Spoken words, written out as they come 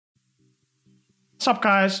What's up,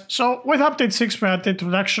 guys? So with update 6 we had the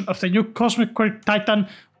introduction of the new Cosmic Quirk Titan,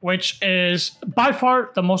 which is by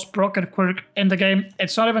far the most broken quirk in the game.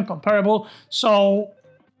 It's not even comparable. So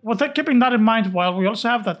with that, keeping that in mind, while we also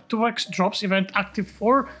have that 2x drops event active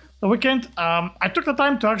for the weekend, I took the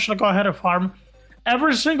time to actually go ahead and farm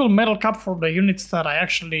every single metal cap for the units that I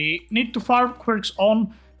actually need to farm quirks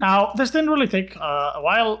on. Now, this didn't really take a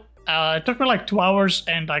while. It took me like 2 hours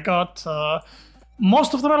and I got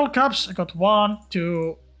most of the metal caps. I got 1,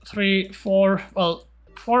 2, 3, 4, well,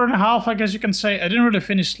 4.5, I guess you can say. I didn't really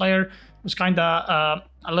finish Slayer. It was kind of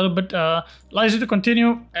a little bit lazy to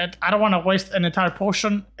continue, and I don't want to waste an entire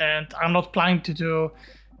potion, and I'm not planning to do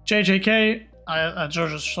JJK.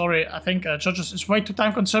 Georges, sorry, I think Georges is way too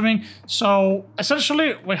time consuming. So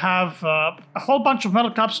essentially we have a whole bunch of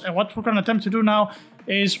metal caps, and what we're going to attempt to do now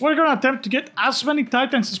is we're going to attempt to get as many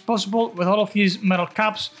titans as possible with all of these metal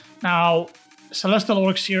caps. Now, Celestial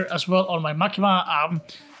works here as well on my Makima.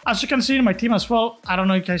 As you can see in my team as well, I don't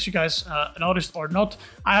know in case you guys noticed or not,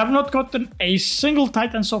 I have not gotten a single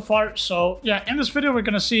titan so far. So yeah, in this video we're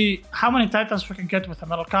going to see how many titans we can get with a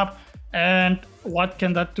metal cap and what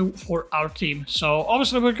can that do for our team. So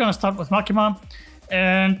obviously we're going to start with Makima,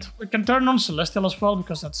 and we can turn on Celestial as well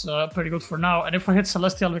because that's pretty good for now. And if we hit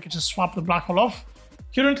Celestial, we can just swap the black hole off.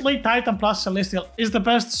 Currently Titan plus Celestial is the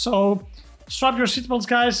best, so strap your seatbelts,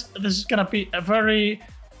 guys. This is going to be a very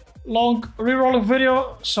long rerolling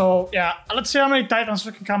video. So yeah, let's see how many titans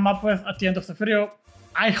we can come up with at the end of the video.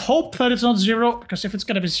 I hope that it's not 0, because if it's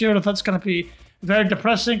going to be 0, that's going to be very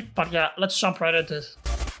depressing. But yeah, let's jump right into it.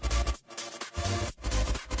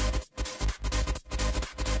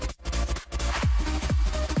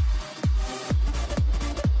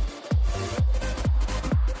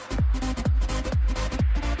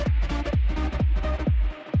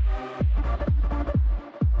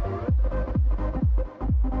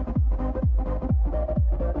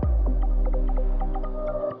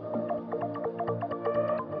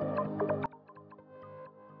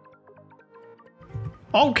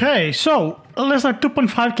 Okay, so less than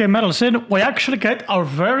 2.5k medals in, we actually get our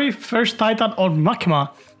very first Titan on Makima.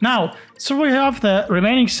 Now, so we have the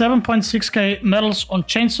remaining 7.6k medals on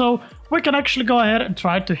Chainsaw. We can actually go ahead and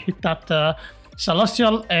try to hit that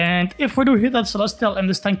Celestial, and if we do hit that Celestial and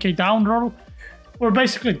this 10k down roll, we're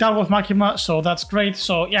basically done with Makima, so that's great.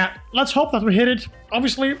 So yeah, let's hope that we hit it.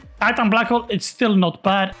 Obviously, Titan Black Hole, it's still not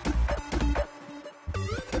bad.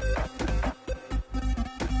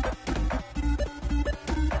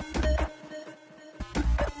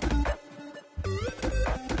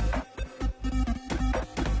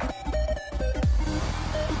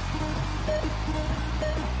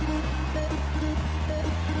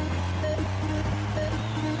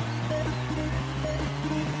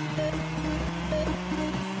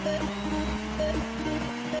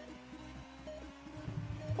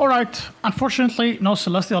 Alright, unfortunately no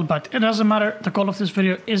Celestial, but it doesn't matter. The goal of this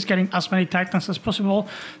video is getting as many Titans as possible.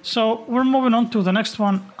 So we're moving on to the next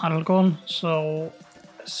one, Aralgon. So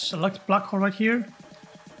select Black Hole right here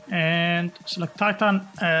and select Titan,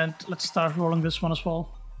 and let's start rolling this one as well.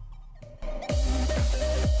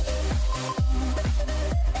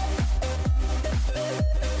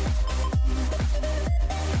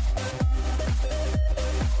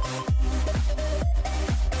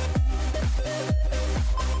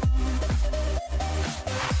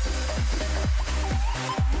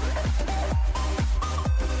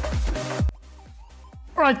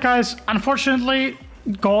 Alright guys, unfortunately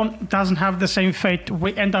Gon doesn't have the same fate.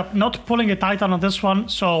 We end up not pulling a Titan on this one,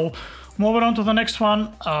 so moving on to the next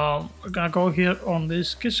one. We're gonna go here on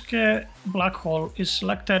this Kiske. Black Hole is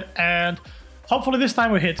selected, and hopefully this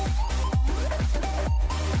time we hit.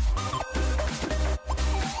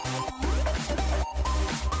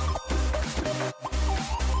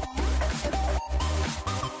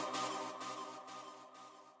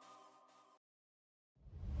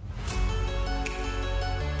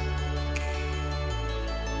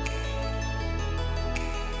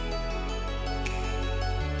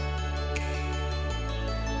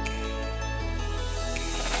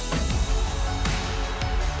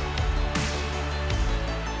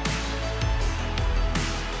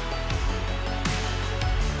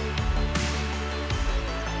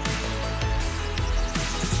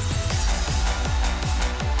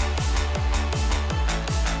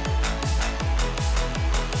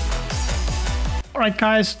 Alright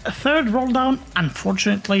guys, third roll down,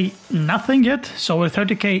 unfortunately nothing yet, so we're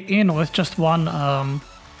 30k in with just one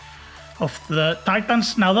of the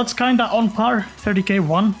Titans. Now that's kinda on par, 30k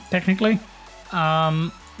one technically.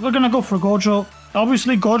 We're gonna go for Gojo.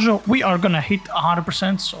 Obviously Gojo we are gonna hit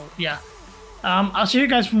 100%, so yeah. I'll see you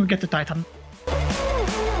guys when we get the Titan.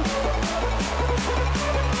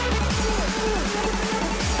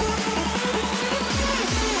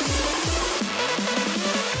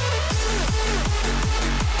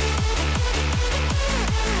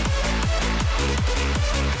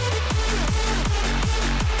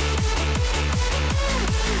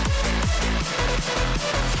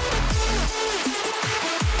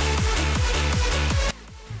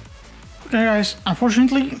 Okay guys,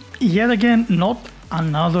 unfortunately, yet again, not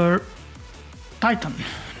another Titan.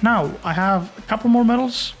 Now, I have a couple more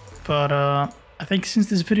medals, but I think since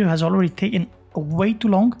this video has already taken way too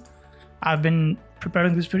long, I've been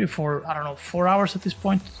preparing this video for, I don't know, 4 hours at this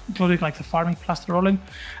point, including like the farming plus the rolling.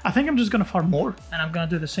 I think I'm just gonna farm more, and I'm gonna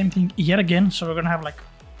do the same thing yet again, so we're gonna have like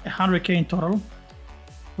 100k in total.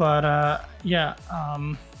 But yeah,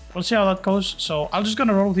 we'll see how that goes. So I'm just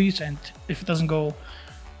gonna roll these, and if it doesn't go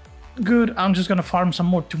good, I'm just gonna farm some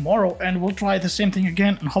more tomorrow, and we'll try the same thing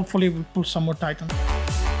again, and hopefully we'll pull some more Titan.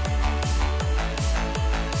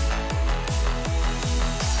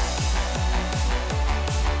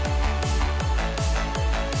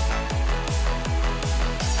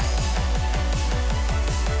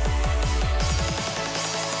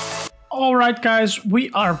 Alright guys, we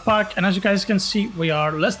are back, and as you guys can see, we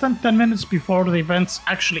are less than 10 minutes before the events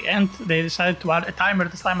actually end. They decided to add a timer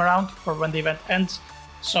this time around for when the event ends,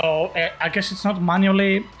 so I guess it's not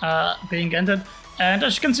manually being ended. And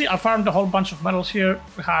as you can see, I farmed a whole bunch of medals here.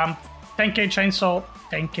 We have 10k chainsaw,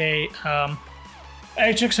 10k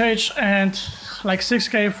HXH, and like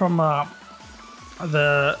 6k from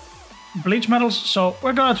the bleach medals. So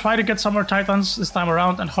we're gonna try to get some more Titans this time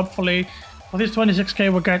around, and hopefully for this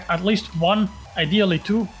 26k we'll get at least one, ideally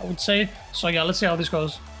two, I would say. So yeah, let's see how this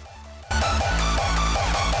goes.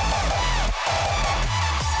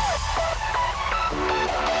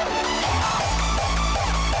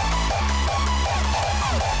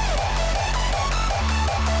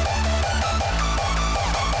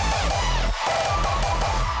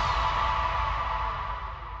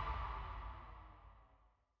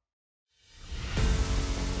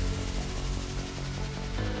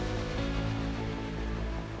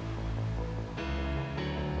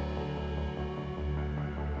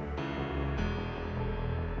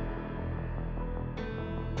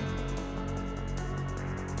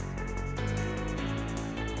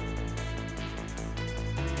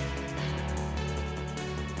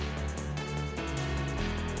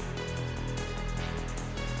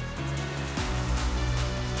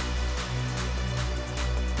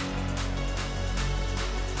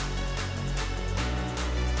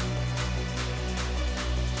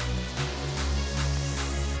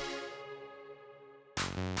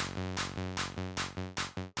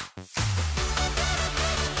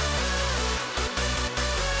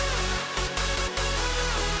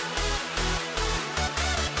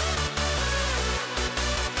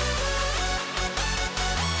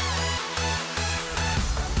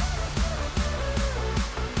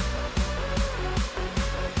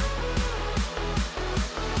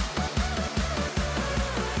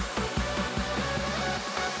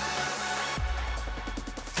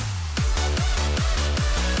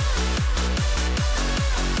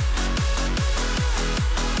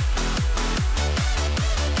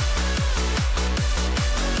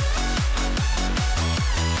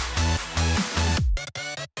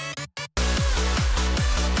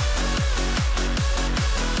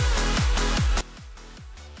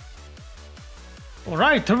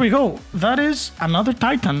 Alright, there we go. That is another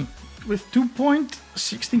Titan with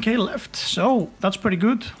 2.16k left. So that's pretty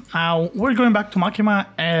good. Now we're going back to Makima,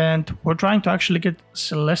 and we're trying to actually get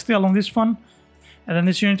Celestial on this one. And then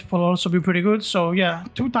this unit will also be pretty good. So yeah,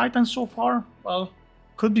 2 Titans so far. Well,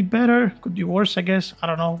 could be better, could be worse, I guess. I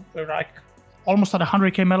don't know. We're like almost at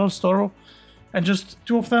 100k medals total, and just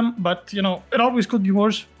 2 of them, but you know, it always could be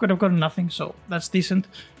worse. Could have gotten nothing, so that's decent.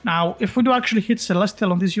 Now, if we do actually hit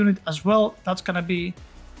Celestial on this unit as well, that's gonna be...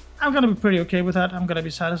 I'm gonna be pretty okay with that. I'm gonna be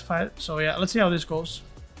satisfied. So yeah, let's see how this goes.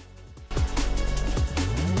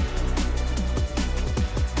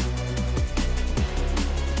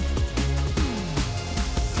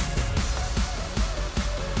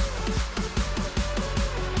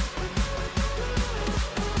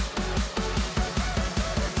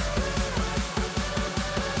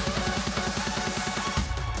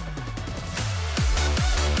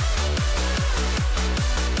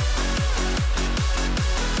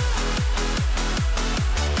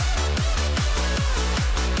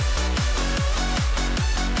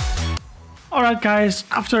 Alright guys,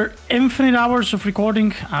 after infinite hours of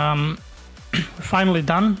recording, we're finally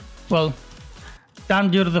done. Well,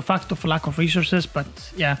 done due to the fact of lack of resources, but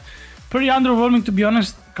yeah, pretty underwhelming to be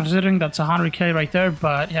honest, considering that's 100k right there.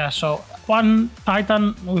 But yeah, so 1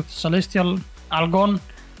 Titan with Celestial Algon,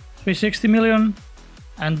 360 million,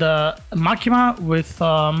 and Makima with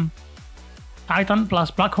Titan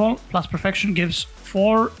plus Black Hole plus Perfection gives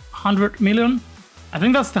 400 million. I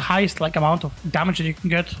think that's the highest like amount of damage that you can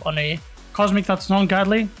get on a Cosmic that's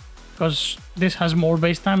non-godly, because this has more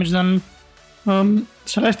base damage than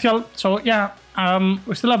Celestial. So yeah,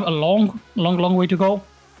 we still have a long way to go.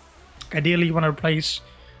 Ideally, you want to replace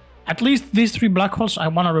at least these 3 black holes. I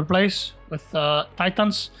want to replace with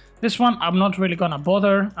Titans. This one, I'm not really gonna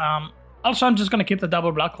bother. Also, I'm just gonna keep the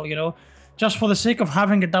double black hole, you know, just for the sake of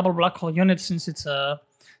having a double black hole unit, since it's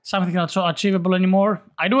something not so achievable anymore.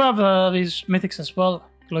 I do have these mythics as well,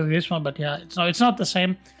 including this one, but yeah, it's not the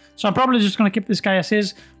same. So I'm probably just gonna keep this guy as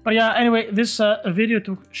is. But yeah, anyway, this video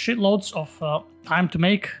took shitloads of time to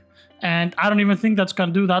make, and I don't even think that's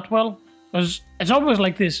gonna do that well, because it's always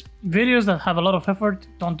like this. Videos that have a lot of effort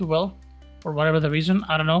don't do well, for whatever the reason,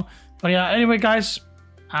 I don't know. But yeah, anyway guys,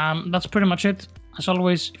 that's pretty much it. As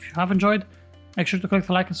always, if you have enjoyed, make sure to click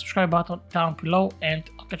the like and subscribe button down below, and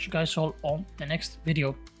I'll catch you guys all on the next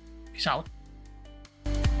video. Peace out.